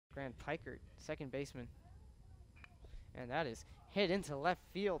Grant Pikert, second baseman. And that is hit into left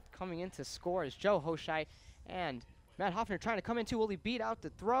field. Coming in to score is Joe Hoshai. And Matt Hoffner trying to come in too. Will he beat out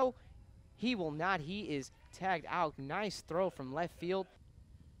the throw? He will not. He is tagged out. Nice throw from left field.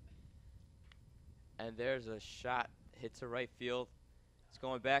 And there's a shot hit to right field. It's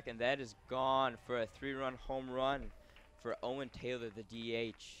going back, and that is gone for a 3-run home run for Owen Taylor, the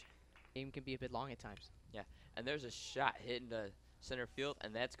DH. Game can be a bit long at times. Yeah, and there's a shot hit into center field,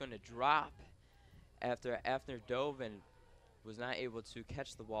 and that's going to drop after Afner dove and was not able to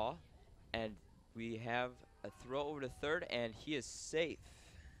catch the ball. And we have a throw over to third, and he is safe.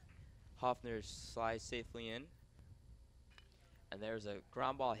 Hoffner slides safely in. And there's a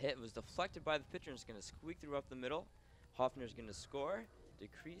ground ball hit. It was deflected by the pitcher, and it's going to squeak through up the middle. Hoffner's going to score.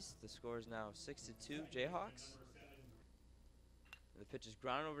 Decrease. The score is now 6-2 Jayhawks. The pitch is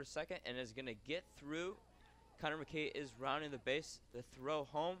grounded over to second and is going to get through. Connor McKay is rounding the base. The throw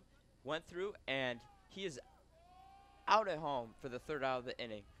home went through, and he is out at home for the third out of the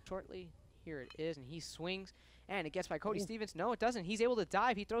inning. Shortly, here it is, and he swings, and it gets by Cody Stevens. No, it doesn't. He's able to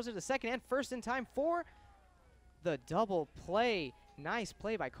dive. He throws it to second and first in time for the double play. Nice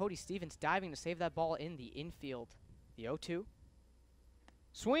play by Cody Stevens, diving to save that ball in the infield. The 0-2.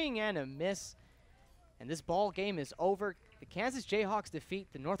 Swing and a miss. And this ball game is over. The Kansas Jayhawks defeat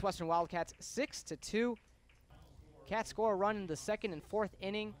the Northwestern Wildcats 6-2. Cats score a run in the second and fourth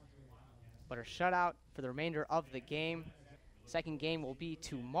inning, but are shut out for the remainder of the game. Second game will be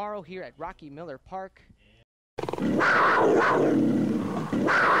tomorrow here at Rocky Miller Park.